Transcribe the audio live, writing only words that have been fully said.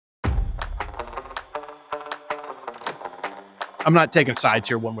I'm not taking sides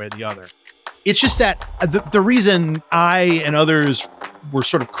here one way or the other. It's just that the reason I and others were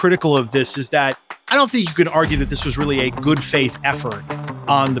sort of critical of this is that I don't think you can argue that this was really a good faith effort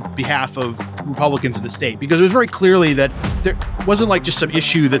on the behalf of Republicans in the state, because it was very clearly that there wasn't like just some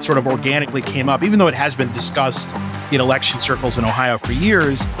issue that sort of organically came up, even though it has been discussed in election circles in Ohio for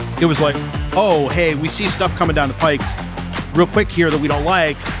years. It was like, oh, hey, we see stuff coming down the pike real quick here that we don't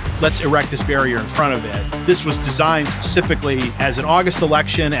like. Let's erect this barrier in front of it. This was designed specifically as an August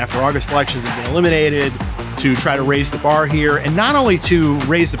election, after August elections had been eliminated, to try to raise the bar here. And not only to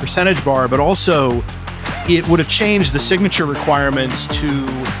raise the percentage bar, but also it would have changed the signature requirements to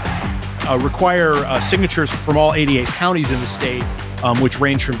require signatures from all 88 counties in the state, which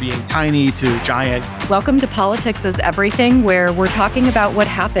range from being tiny to giant. Welcome to Politics is Everything, where we're talking about what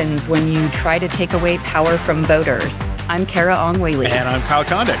happens when you try to take away power from voters. I'm Kara Ong-Whaley. And I'm Kyle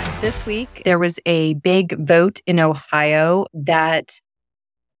Kondik. This week, there was a big vote in Ohio that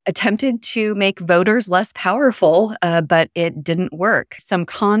attempted to make voters less powerful, but it didn't work. Some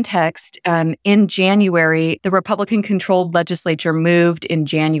context, in January, the Republican-controlled legislature moved in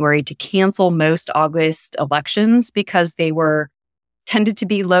January to cancel most August elections because they tended to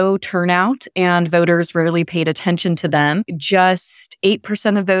be low turnout and voters rarely paid attention to them. Just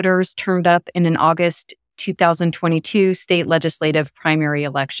 8% of voters turned up in an August 2022 state legislative primary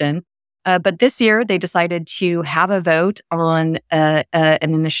election. But this year, they decided to have a vote on an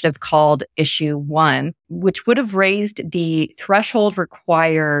initiative called Issue 1, which would have raised the threshold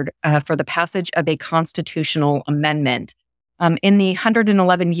required for the passage of a constitutional amendment. In the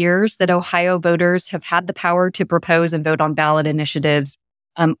 111 years that Ohio voters have had the power to propose and vote on ballot initiatives,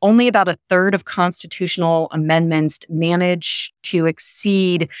 only about a third of constitutional amendments manage to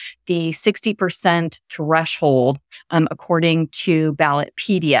exceed the 60% threshold, according to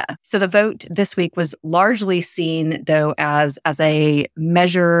Ballotpedia. So the vote this week was largely seen, though, as a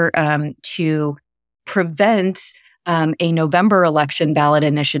measure to prevent a November election ballot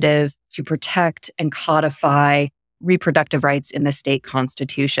initiative to protect and codify reproductive rights in the state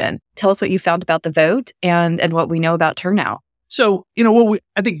constitution. Tell us what you found about the vote and what we know about turnout. So,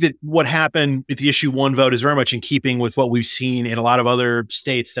 I think that what happened with the Issue 1 vote is very much in keeping with what we've seen in a lot of other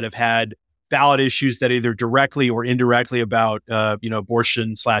states that have had ballot issues that either directly or indirectly about,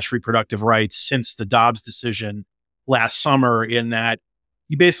 abortion/reproductive rights since the Dobbs decision last summer, in that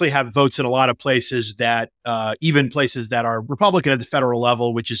you basically have votes in a lot of places that, even places that are Republican at the federal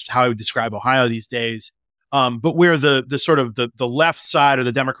level, which is how I would describe Ohio these days, but where the sort of the left side or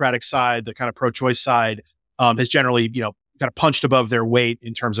the Democratic side, the kind of pro-choice side, has generally, kind of punched above their weight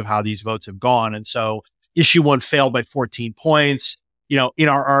in terms of how these votes have gone. And so Issue 1 failed by 14 points. In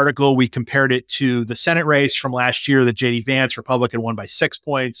our article, we compared it to the Senate race from last year that J.D. Vance, Republican, won by 6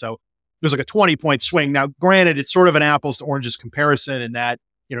 points. So there's like a 20-point swing. Now, granted, it's sort of an apples to oranges comparison in that,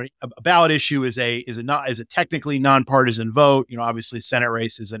 a ballot issue is a technically nonpartisan vote. Obviously, the Senate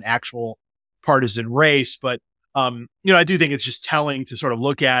race is an actual partisan race, but I do think it's just telling to sort of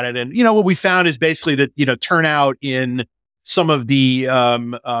look at it. And, what we found is basically that, turnout in some of the,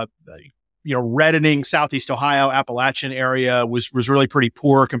 reddening Southeast Ohio, Appalachian area was really pretty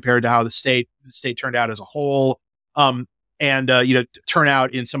poor compared to how the state turned out as a whole.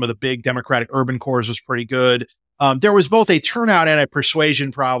 Turnout in some of the big Democratic urban cores was pretty good. There was both a turnout and a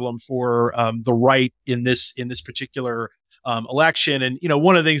persuasion problem for the right in this particular election. And,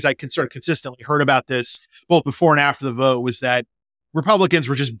 one of the things I sort of consistently heard about this, both before and after the vote, was that Republicans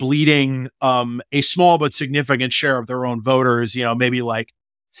were just bleeding a small but significant share of their own voters, maybe like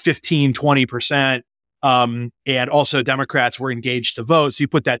 15, 20%. And also Democrats were engaged to vote. So you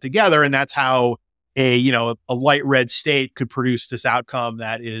put that together, and that's how a light red state could produce this outcome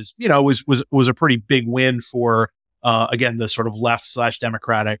that is, was a pretty big win for, again, the sort of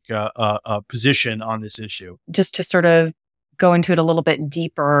left/Democratic position on this issue. Just to sort of go into it a little bit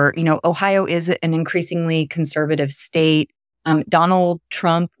deeper, Ohio is an increasingly conservative state. Donald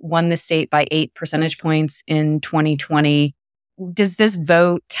Trump won the state by 8 percentage points in 2020. Does this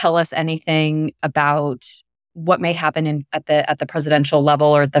vote tell us anything about what may happen at the presidential level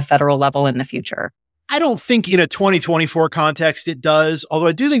or at the federal level in the future? I don't think in a 2024 context it does, although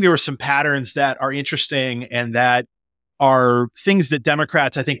I do think there were some patterns that are interesting and that are things that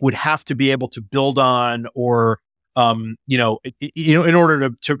Democrats, I think, would have to be able to build on or in order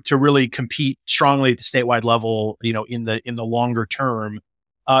to really compete strongly at the statewide level, in the longer term.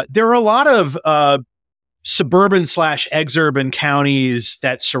 There are a lot of suburban/exurban counties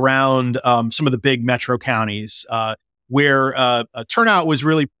that surround some of the big metro counties where turnout was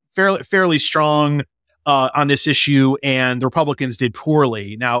really fairly strong on this issue, and the Republicans did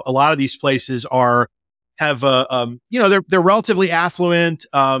poorly. Now, a lot of these places have they're relatively affluent,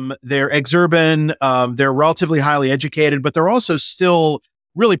 they're exurban, they're relatively highly educated, but they're also still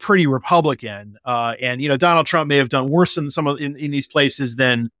really pretty Republican. And Donald Trump may have done worse in in these places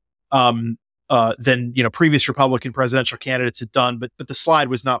than previous Republican presidential candidates had done, but the slide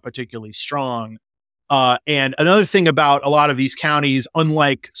was not particularly strong. And another thing about a lot of these counties,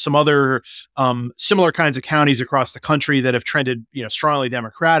 unlike some other similar kinds of counties across the country that have trended strongly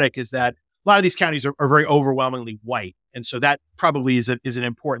Democratic, is that a lot of these counties are very overwhelmingly white. And so that probably is an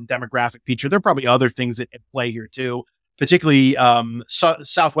important demographic feature. There are probably other things at play here too, particularly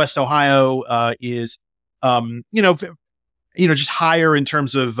Southwest Ohio is, just higher in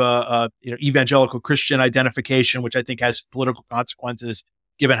terms of, evangelical Christian identification, which I think has political consequences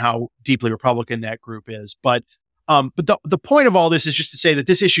given how deeply Republican that group is. But the point of all this is just to say that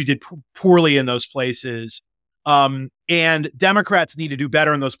this issue did poorly in those places. And Democrats need to do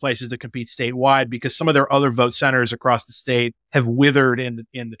better in those places to compete statewide, because some of their other vote centers across the state have withered in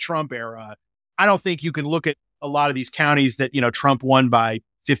the Trump era. I don't think you can look at a lot of these counties that, Trump won by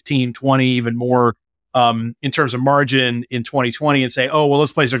 15, 20, even more, in terms of margin in 2020 and say, oh, well,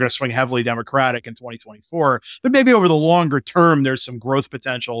 those places are going to swing heavily Democratic in 2024. But maybe over the longer term, there's some growth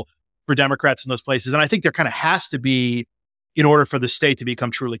potential for Democrats in those places. And I think there kind of has to be, in order for the state to become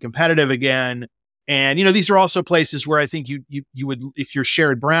truly competitive again. And, these are also places where I think you would, if you're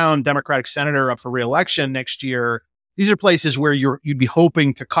Sherrod Brown, Democratic senator up for reelection next year, these are places where you'd be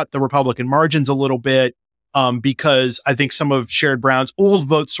hoping to cut the Republican margins a little bit, because I think some of Sherrod Brown's old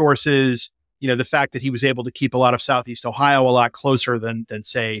vote sources, the fact that he was able to keep a lot of Southeast Ohio a lot closer than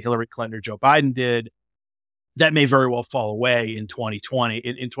say Hillary Clinton or Joe Biden did, that may very well fall away in 2020,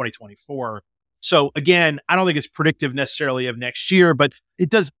 in 2024. So again, I don't think it's predictive necessarily of next year, but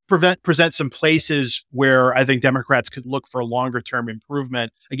it does present some places where I think Democrats could look for a longer term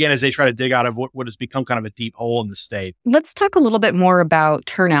improvement, again, as they try to dig out of what has become kind of a deep hole in the state. Let's talk a little bit more about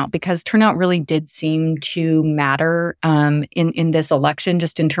turnout, because turnout really did seem to matter in this election,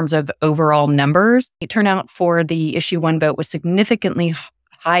 just in terms of overall numbers. Turnout for the issue 1 vote was significantly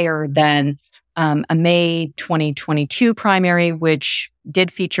higher than a May 2022 primary, which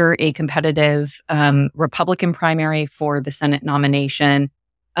did feature a competitive Republican primary for the Senate nomination.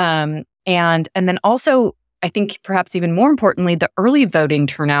 And then also, I think perhaps even more importantly, the early voting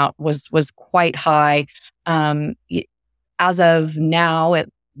turnout was quite high. As of now,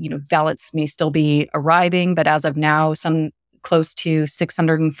 ballots may still be arriving, but as of now, some close to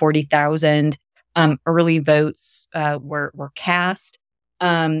 640,000 early votes were cast.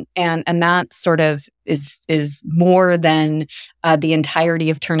 And that sort of is more than the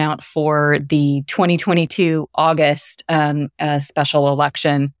entirety of turnout for the 2022 August special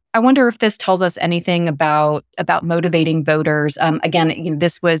election. I wonder if this tells us anything about motivating voters. Again,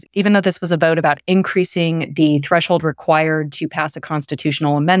 this was, even though this was a vote about increasing the threshold required to pass a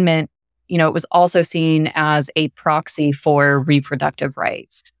constitutional amendment, it was also seen as a proxy for reproductive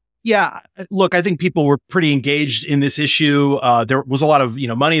rights. Yeah, look, I think people were pretty engaged in this issue. There was a lot of,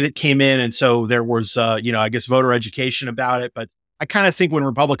 money that came in. And so there was, I guess, voter education about it. But I kind of think when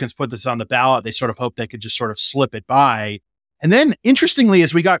Republicans put this on the ballot, they sort of hoped they could just sort of slip it by. And then interestingly,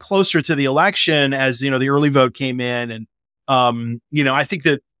 as we got closer to the election, as, the early vote came in, and, I think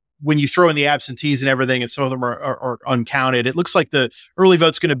that when you throw in the absentees and everything, and some of them are uncounted, it looks like the early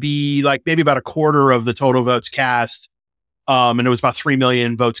vote's going to be like maybe about a quarter of the total votes cast. And it was about 3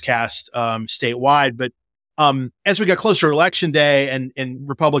 million votes cast statewide. But as we got closer to election day, and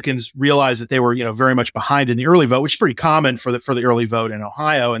Republicans realized that they were, very much behind in the early vote, which is pretty common for the early vote in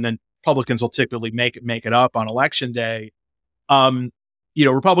Ohio, and then Republicans will typically make it up on election day.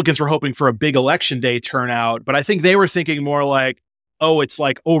 Republicans were hoping for a big election day turnout, but I think they were thinking more like, oh, it's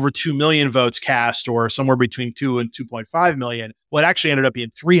like over 2 million votes cast, or somewhere between 2 and 2.5 million. Well, it actually ended up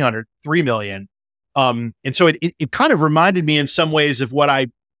being 3 million. And so it kind of reminded me in some ways of what I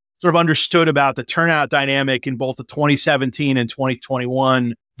sort of understood about the turnout dynamic in both the 2017 and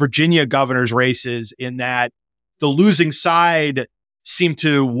 2021 Virginia governor's races, in that the losing side seemed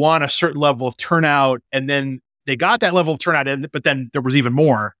to want a certain level of turnout, and then they got that level of turnout, but then there was even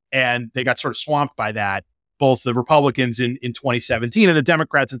more, and they got sort of swamped by that, both the Republicans in 2017 and the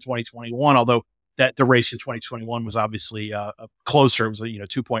Democrats in 2021, although that the race in 2021 was obviously closer. It was a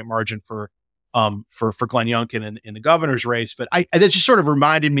 2-point margin for Glenn Youngkin in the governor's race. But that just sort of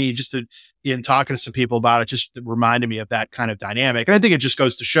reminded me, in talking to some people about it, just reminded me of that kind of dynamic. And I think it just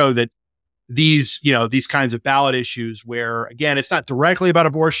goes to show that these kinds of ballot issues, where again, it's not directly about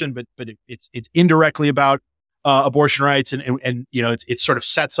abortion, but it's indirectly about abortion rights. And it sort of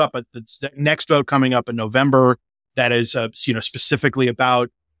sets up the next vote coming up in November that is, specifically about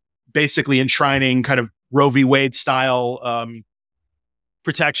basically enshrining kind of Roe v. Wade style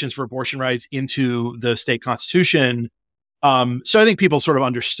protections for abortion rights into the state constitution. So I think people sort of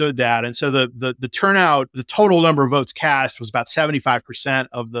understood that, and so the turnout, the total number of votes cast was about 75%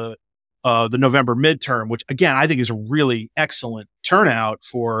 of the November midterm, which again I think is a really excellent turnout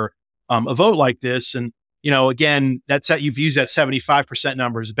for a vote like this. And again, you've used that 75%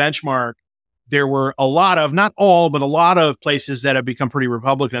 number as a benchmark. There were a lot of, not all, but a lot of places that have become pretty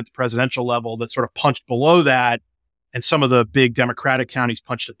Republican at the presidential level that sort of punched below that. And some of the big Democratic counties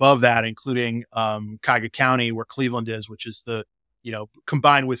punched above that, including Cuyahoga County, where Cleveland is, which is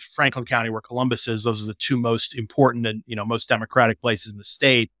combined with Franklin County, where Columbus is. Those are the two most important and, most Democratic places in the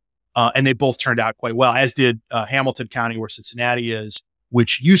state. And they both turned out quite well, as did Hamilton County, where Cincinnati is,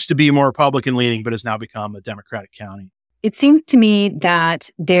 which used to be more Republican leaning, but has now become a Democratic county. It seems to me that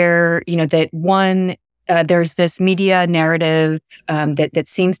there's this media narrative that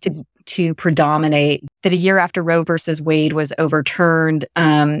seems to predominate that a year after Roe versus Wade was overturned,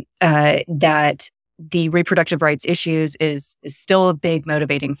 that the reproductive rights issues is still a big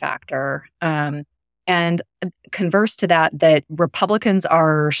motivating factor. And converse to that Republicans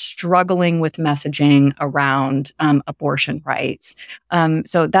are struggling with messaging around abortion rights.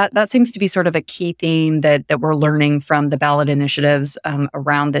 So that seems to be sort of a key theme that we're learning from the ballot initiatives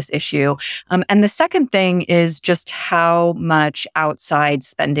around this issue. And the second thing is just how much outside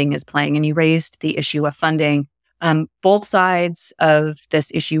spending is playing. And you raised the issue of funding. Both sides of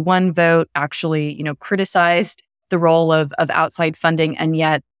this issue one vote actually, criticized the role of outside funding, and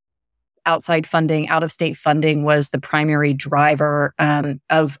yet outside funding, out-of-state funding was the primary driver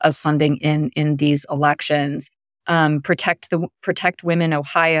of funding in these elections. Protect Women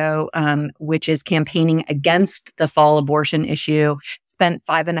Ohio, which is campaigning against the fall abortion issue, spent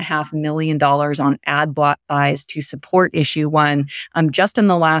 $5.5 million on ad buys to support issue one just in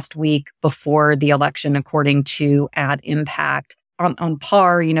the last week before the election, according to Ad Impact. On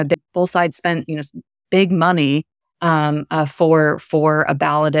par, both sides spent big money for a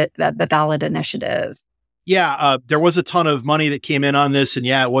ballot initiative. Yeah, there was a ton of money that came in on this, and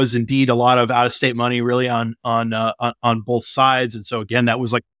yeah, it was indeed a lot of out-of-state money, really on both sides. And so again, that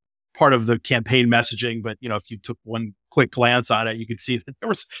was like part of the campaign messaging. But if you took one quick glance on it, you could see that there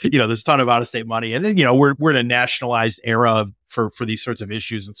was there's a ton of out-of-state money, and then we're in a nationalized era for these sorts of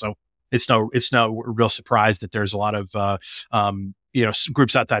issues, and so it's no real surprise that there's a lot of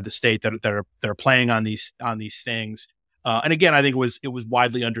groups outside the state that are playing on these things. And again, I think it was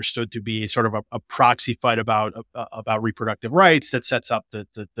widely understood to be sort of a proxy fight about reproductive rights that sets up the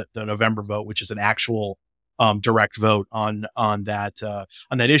November vote, which is an actual direct vote on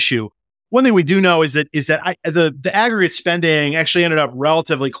that issue. One thing we do know is that the aggregate spending actually ended up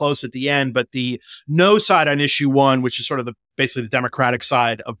relatively close at the end, but the no side on issue one, which is sort of basically the Democratic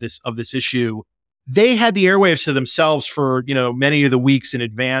side of this issue, they had the airwaves to themselves for many of the weeks in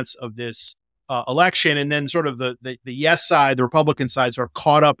advance of this election, and then sort of the yes side, the Republican side, sort of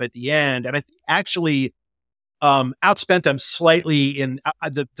caught up at the end, and I think actually outspent them slightly. In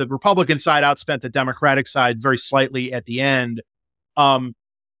the Republican side outspent the Democratic side very slightly at the end.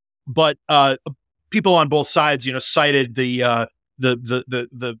 But people on both sides, cited the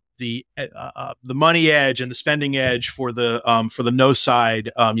money edge and the spending edge for the no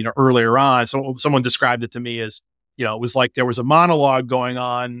side, earlier on. So someone described it to me as, it was like there was a monologue going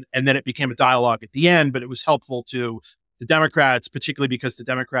on, and then it became a dialogue at the end. But it was helpful to the Democrats, particularly because the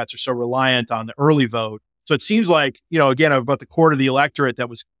Democrats are so reliant on the early vote. So it seems like, again, about the quarter of the electorate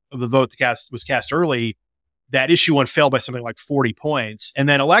of the vote was cast early, that issue one failed by something like 40 points. And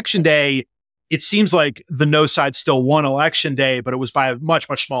then election day, it seems like the no side still won election day, but it was by a much,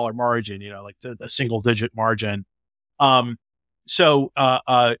 much smaller margin, like a single digit margin. And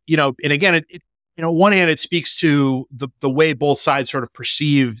again, on one hand, it speaks to the way both sides sort of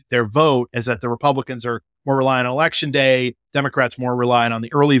perceive their vote, as that the Republicans are more reliant on election day, Democrats more reliant on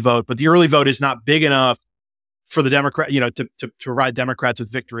the early vote, but the early vote is not big enough for the Democrat, to provide Democrats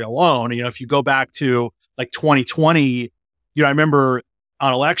with victory alone. If you go back to like 2020, I remember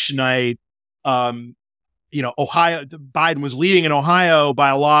on election night, Ohio, Biden was leading in Ohio by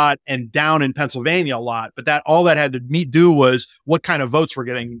a lot and down in Pennsylvania a lot, but all that had to do was what kind of votes were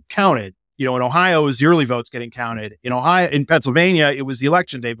getting counted. In Ohio, it was the early votes getting counted. In Pennsylvania, it was the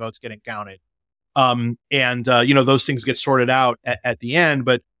election day votes getting counted. Those things get sorted out at the end,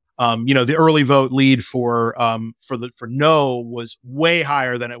 but the early vote lead for no was way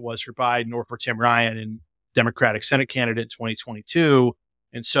higher than it was for Biden or for Tim Ryan, and Democratic Senate candidate in 2022.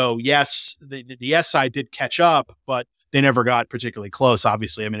 And so, yes, the yes side did catch up, but they never got particularly close.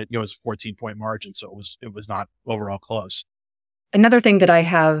 Obviously, it was a 14-point margin, so it was not overall close. Another thing that I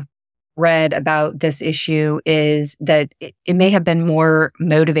have read about this issue is that it may have been more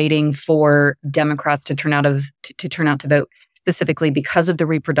motivating for Democrats to turn out to vote specifically because of the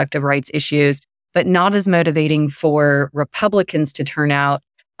reproductive rights issues, but not as motivating for Republicans to turn out,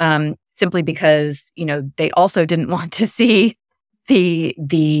 simply because they also didn't want to see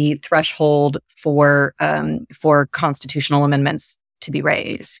the threshold for constitutional amendments to be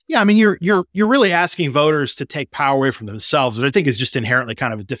raised. Yeah, I mean, you're really asking voters to take power away from themselves, which I think is just inherently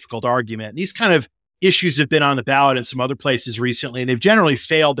kind of a difficult argument. These kind of issues have been on the ballot in some other places recently, and they've generally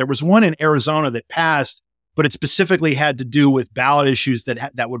failed. There was one in Arizona that passed, but it specifically had to do with ballot issues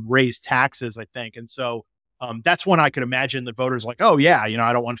that would raise taxes, I think. And so that's one I could imagine that voters are like, oh yeah,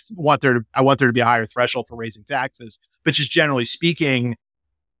 I don't want there to be a higher threshold for raising taxes. But just generally speaking,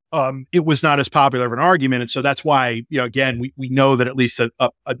 it was not as popular of an argument. And so that's why, again, we know that at least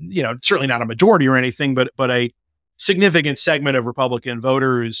certainly not a majority or anything, but a significant segment of Republican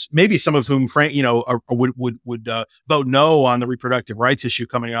voters, maybe some of whom, would vote no on the reproductive rights issue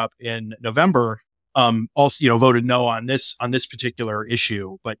coming up in November, also, voted no on this particular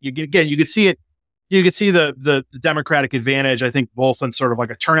issue. But you could see it. You could see the Democratic advantage, I think, both in sort of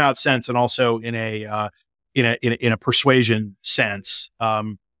like a turnout sense and also in a persuasion sense.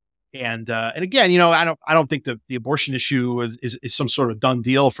 And again, I don't think the abortion issue is some sort of done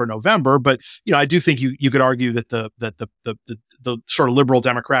deal for November, but I do think you could argue that the sort of liberal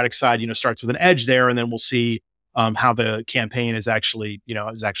Democratic side starts with an edge there, and then we'll see how the campaign is actually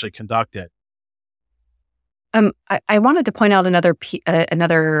conducted. I wanted to point out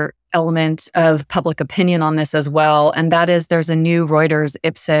another element of public opinion on this as well, and that is there's a new Reuters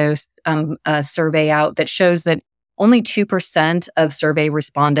Ipsos survey out that shows that only 2% of survey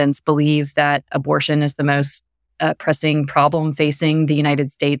respondents believe that abortion is the most pressing problem facing the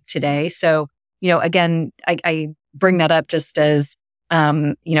United States today. So, again, I bring that up just as,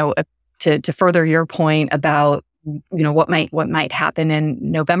 to further your point about, what might happen in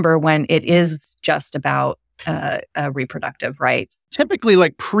November when it is just about reproductive rights. Typically,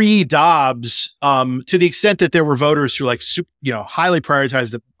 like pre-Dobbs, to the extent that there were voters who highly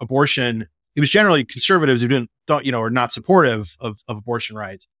prioritized abortion, it was generally conservatives who are not supportive of abortion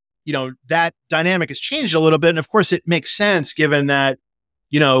rights. That dynamic has changed a little bit. And of course it makes sense given that,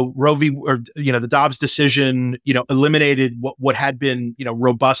 Roe v. or, the Dobbs decision, eliminated what had been,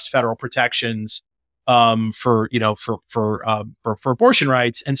 robust federal protections, for abortion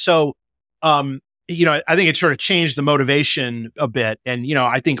rights. And so, I think it sort of changed the motivation a bit. And,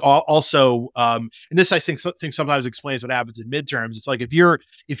 I think also, and this, I think sometimes explains what happens in midterms. It's like, if you're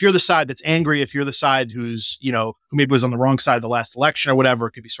the side that's angry, if you're the side who's, who maybe was on the wrong side of the last election or whatever,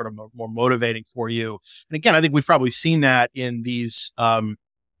 it could be sort of more motivating for you. And again, I think we've probably seen that in these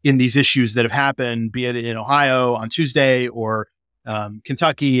issues that have happened, be it in Ohio on Tuesday or,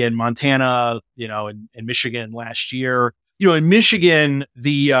 Kentucky and Montana, and Michigan last year. In Michigan,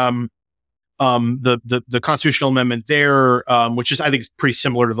 the constitutional amendment there, which is, I think, is pretty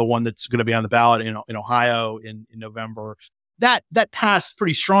similar to the one that's going to be on the ballot in Ohio in November. That passed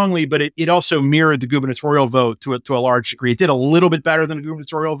pretty strongly, but it also mirrored the gubernatorial vote to a large degree. It did a little bit better than the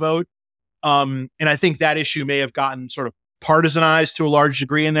gubernatorial vote, and I think that issue may have gotten sort of partisanized to a large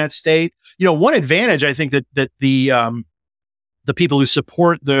degree in that state. One advantage I think that the people who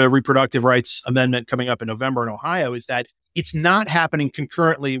support the reproductive rights amendment coming up in November in Ohio is that it's not happening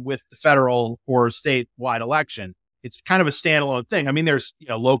concurrently with the federal or statewide election. It's kind of a standalone thing. I mean, there's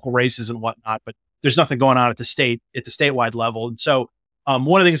local races and whatnot, but there's nothing going on at the statewide level. And so,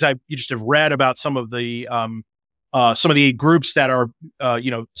 one of the things you just have read about some of the groups that are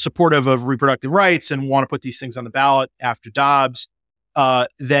supportive of reproductive rights and want to put these things on the ballot after Dobbs,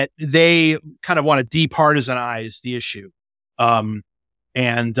 that they kind of want to departisanize the issue. And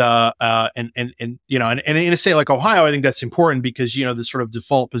in a state like Ohio, I think that's important because, the sort of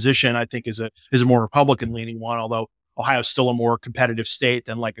default position, I think, is a more Republican leaning one, although Ohio is still a more competitive state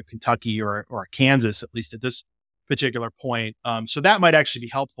than like a Kentucky or a Kansas, at least at this particular point. So that might actually be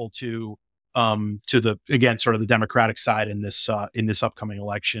helpful to the, again, sort of the Democratic side in this upcoming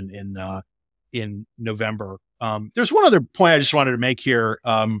election in November. There's one other point I just wanted to make here,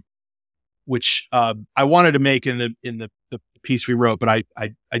 which I wanted to make in the piece we wrote, but I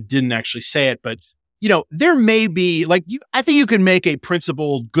didn't actually say it. But there may be I think you can make a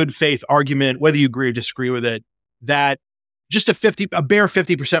principled good faith argument, whether you agree or disagree with it, that just a bare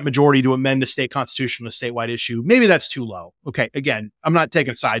 50% majority to amend the state constitution on a statewide issue, maybe that's too low. Okay, again, I'm not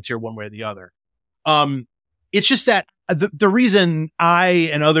taking sides here one way or the other. It's just that the reason I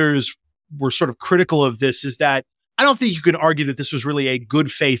and others were sort of critical of this is that I don't think you can argue that this was really a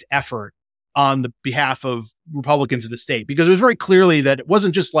good faith effort on the behalf of Republicans in the state, because it was very clearly that it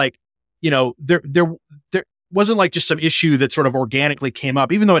wasn't just like there wasn't like just some issue that sort of organically came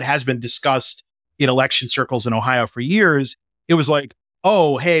up, even though it has been discussed in election circles in Ohio for years. It was like,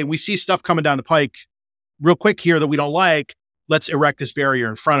 oh, hey, we see stuff coming down the pike real quick here that we don't like. Let's erect this barrier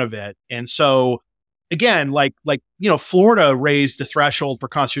in front of it. And so again, Florida raised the threshold for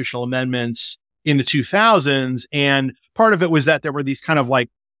constitutional amendments in the 2000s. And part of it was that there were these kind of like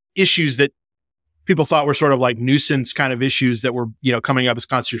issues that people thought were sort of like nuisance kind of issues that were, coming up as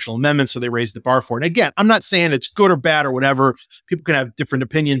constitutional amendments. So they raised the bar for it. And again, I'm not saying it's good or bad or whatever. People can have different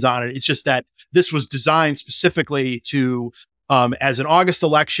opinions on it. It's just that this was designed specifically to, as an August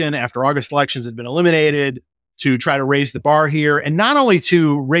election, after August elections had been eliminated, to try to raise the bar here. And not only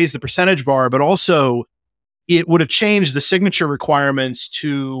to raise the percentage bar, but also it would have changed the signature requirements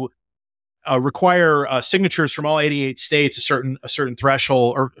to require signatures from all 88 states, a certain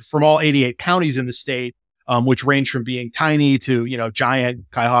threshold, or from all 88 counties in the state, which range from being tiny to, giant,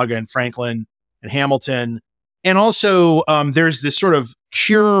 Cuyahoga and Franklin and Hamilton. And also there's this sort of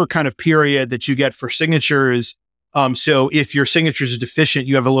cure kind of period that you get for signatures. So if your signatures are deficient,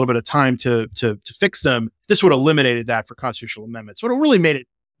 you have a little bit of time to fix them. This would have eliminated that for constitutional amendments. So it really made it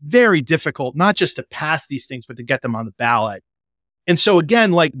very difficult, not just to pass these things, but to get them on the ballot. And so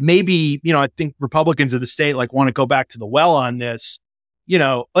again, like maybe, I think Republicans of the state like want to go back to the well on this,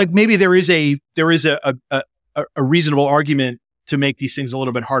 like maybe there is a reasonable argument to make these things a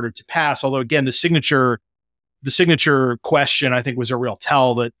little bit harder to pass. Although again, the signature question, I think, was a real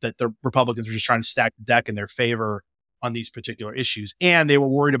tell that the Republicans were just trying to stack the deck in their favor on these particular issues. And they were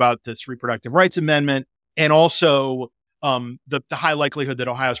worried about this reproductive rights amendment, and also the high likelihood that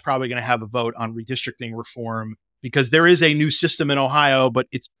Ohio is probably going to have a vote on redistricting reform, because there is a new system in Ohio, but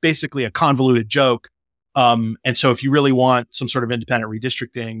it's basically a convoluted joke. And so if you really want some sort of independent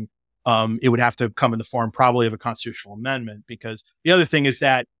redistricting, it would have to come in the form probably of a constitutional amendment, because the other thing is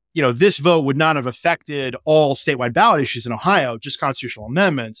that, this vote would not have affected all statewide ballot issues in Ohio, just constitutional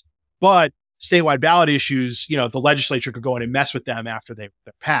amendments. But statewide ballot issues, the legislature could go in and mess with them after they're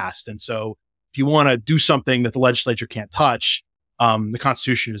passed. And so if you want to do something that the legislature can't touch, the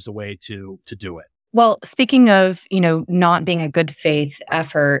Constitution is the way to do it. Well, speaking of, not being a good faith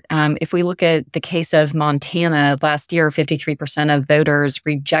effort, if we look at the case of Montana, last year, 53% of voters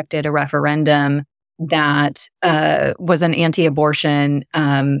rejected a referendum that was an anti-abortion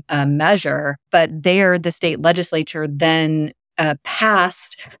measure. But there, the state legislature then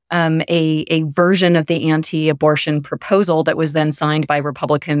passed a version of the anti-abortion proposal that was then signed by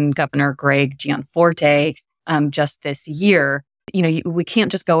Republican Governor Greg Gianforte just this year. We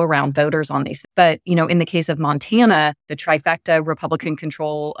can't just go around voters on these. But, in the case of Montana, the trifecta Republican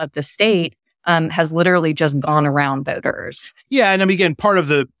control of the state has literally just gone around voters. Yeah. And I mean, again, part of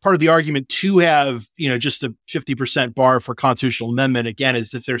the argument to have, just a 50% bar for constitutional amendment, again,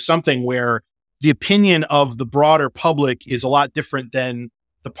 is if there's something where the opinion of the broader public is a lot different than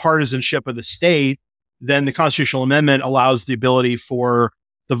the partisanship of the state, then the constitutional amendment allows the ability for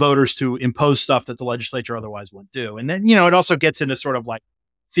the voters to impose stuff that the legislature otherwise wouldn't do. And then, it also gets into sort of like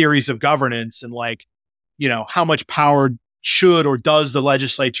theories of governance and like, how much power should or does the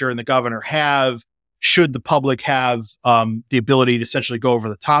legislature and the governor have? Should the public have the ability to essentially go over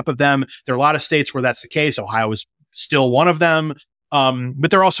the top of them? There are a lot of states where that's the case. Ohio is still one of them. But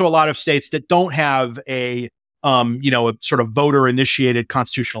there are also a lot of states that don't have a sort of voter initiated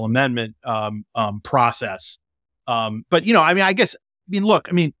constitutional amendment process. But,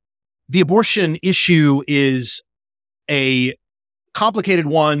 the abortion issue is a complicated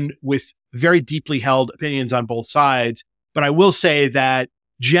one with very deeply held opinions on both sides. But I will say that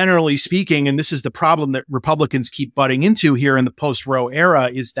generally speaking, and this is the problem that Republicans keep butting into here in the post-Roe era,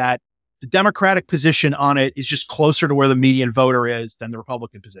 is that the Democratic position on it is just closer to where the median voter is than the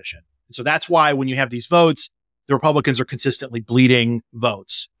Republican position. And so that's why when you have these votes, the Republicans are consistently bleeding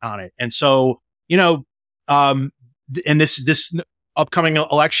votes on it. And so, and this upcoming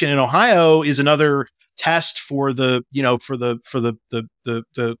election in Ohio is another test for the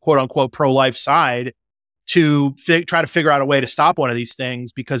quote unquote pro-life side to try to figure out a way to stop one of these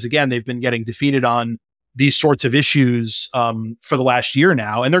things, because again, they've been getting defeated on these sorts of issues for the last year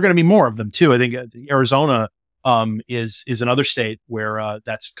now, and there are going to be more of them too. I think Arizona is another state where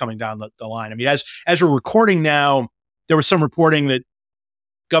that's coming down the line. I mean, as we're recording now, there was some reporting that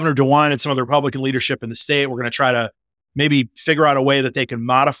Governor DeWine and some of the Republican leadership in the state were going to try to maybe figure out a way that they can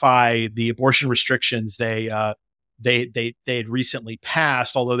modify the abortion restrictions they had recently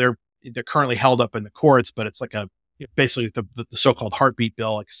passed, although they're currently held up in the courts. But it's like basically the so-called heartbeat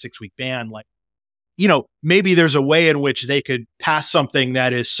bill, like a 6-week ban. Like, maybe there's a way in which they could pass something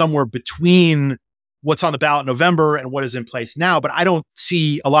that is somewhere between what's on the ballot in November and what is in place now. But I don't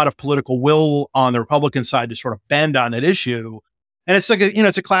see a lot of political will on the Republican side to sort of bend on that issue. And it's like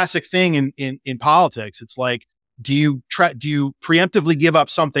it's a classic thing in politics. It's like, do you preemptively give up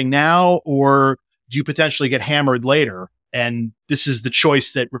something now, or do you potentially get hammered later? And this is the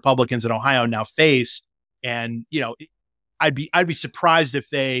choice that Republicans in Ohio now face. And I'd be surprised if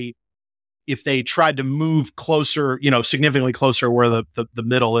they tried to move closer, significantly closer where the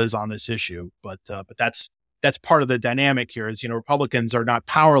middle is on this issue. But that's part of the dynamic here is, Republicans are not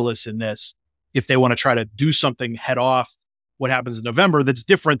powerless in this if they want to try to do something head off what happens in November that's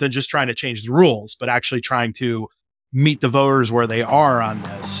different than just trying to change the rules, but actually trying to meet the voters where they are on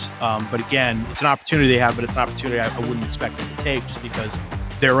this. But again, it's an opportunity they have, but it's an opportunity I wouldn't expect them to take just because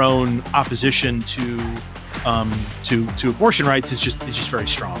their own opposition to abortion rights is just very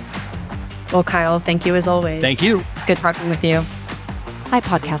strong. Well, Kyle, thank you as always. Thank you. Good talking with you. Hi,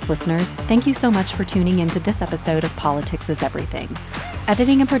 podcast listeners. Thank you so much for tuning into this episode of Politics is Everything.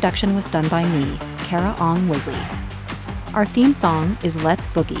 Editing and production was done by me, Kara Ong Wigley. Our theme song is Let's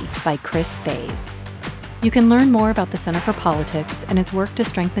Boogie by Chris Faze. You can learn more about the Center for Politics and its work to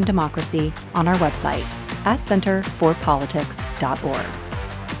strengthen democracy on our website at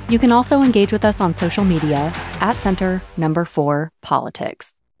centerforpolitics.org. You can also engage with us on social media at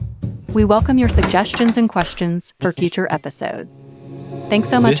Center4Politics. We welcome your suggestions and questions for future episodes. Thanks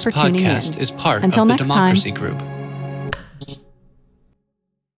so much for tuning in. This podcast is part Until of the next Democracy time. Group.